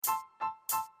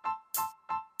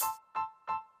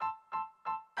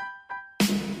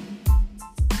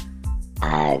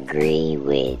agree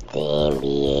with the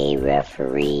NBA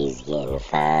referees getting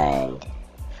fined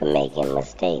for making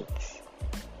mistakes.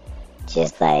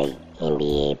 Just like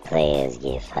NBA players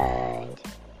get fined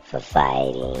for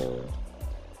fighting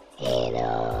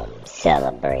and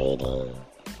celebrating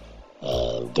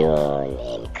and doing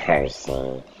and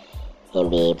cursing.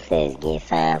 NBA players get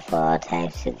fined for all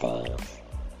types of things.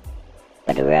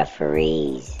 But the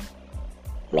referees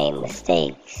make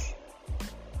mistakes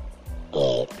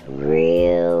at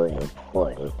real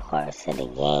important parts of the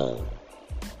game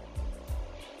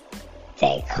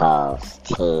that cost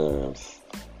teams,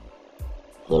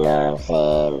 you know what I'm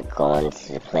saying, going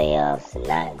to the playoffs and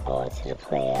not going to the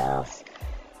playoffs,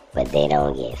 but they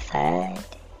don't get fined.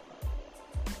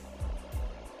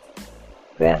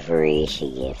 Referees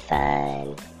should get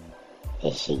fined.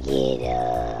 They should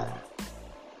get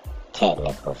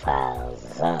technical fouls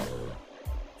or something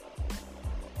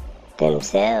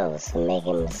themselves for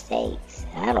making mistakes.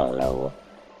 I don't know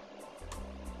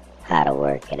how to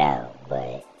work it out,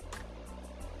 but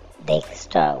they could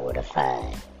start with a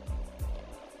fine,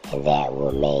 and that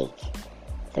will make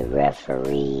the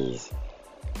referees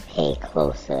pay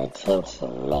closer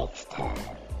attention next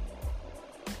time.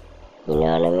 You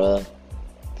know what I mean?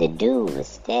 The dude was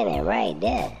standing right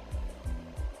there.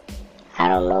 I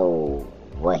don't know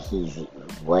what he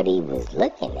was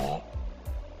looking at,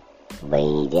 but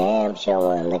he damn sure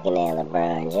wasn't looking at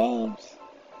LeBron James.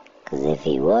 Because if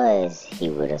he was, he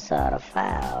would have saw the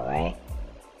foul, right?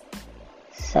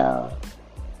 So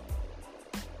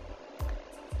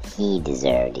he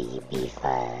deserved to be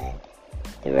fined.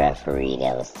 The referee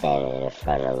that was standing in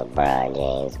front of LeBron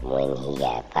James when he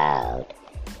got fouled.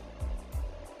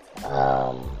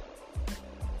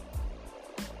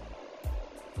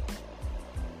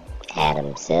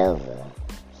 Adam Silver,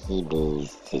 he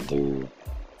needs to do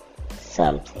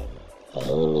something, and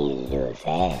he needs to do it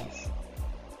fast.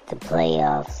 The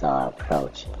playoffs are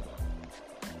approaching.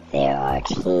 There are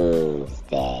teams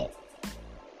that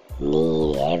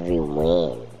need every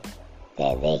win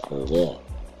that they can get,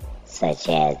 such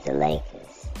as the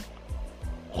Lakers.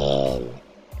 And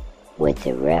with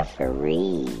the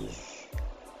referees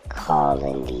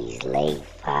calling these late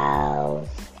fouls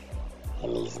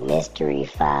and these mystery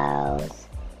fouls,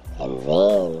 and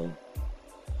then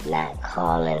not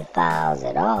calling fouls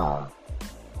at all,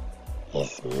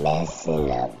 it's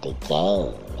messing up the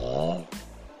game, man.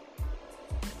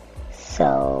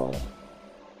 So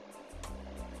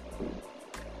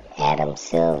Adam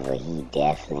Silver, he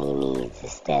definitely needs to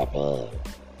step in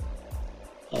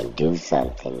and do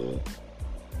something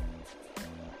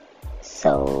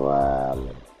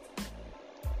so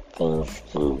things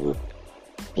can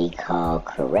be called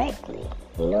correctly.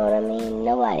 You know what I mean?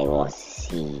 Nobody wants to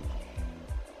see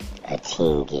a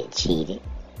team get cheated.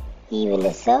 Even the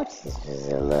Celtics was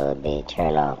a little bit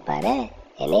turned off by that,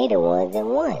 and they the ones that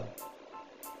won.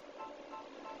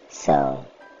 So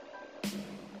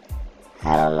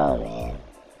I don't know, man.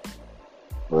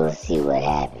 We'll see what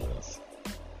happens.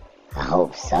 I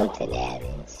hope something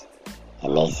happens.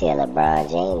 And they say LeBron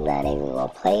James not even gonna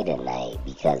play tonight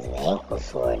because of ankle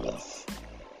soreness.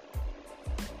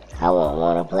 I won't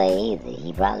want to play either.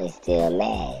 He probably still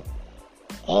mad.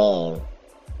 And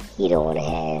he don't want to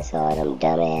ask all them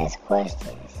dumbass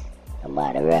questions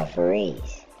about the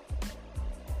referees.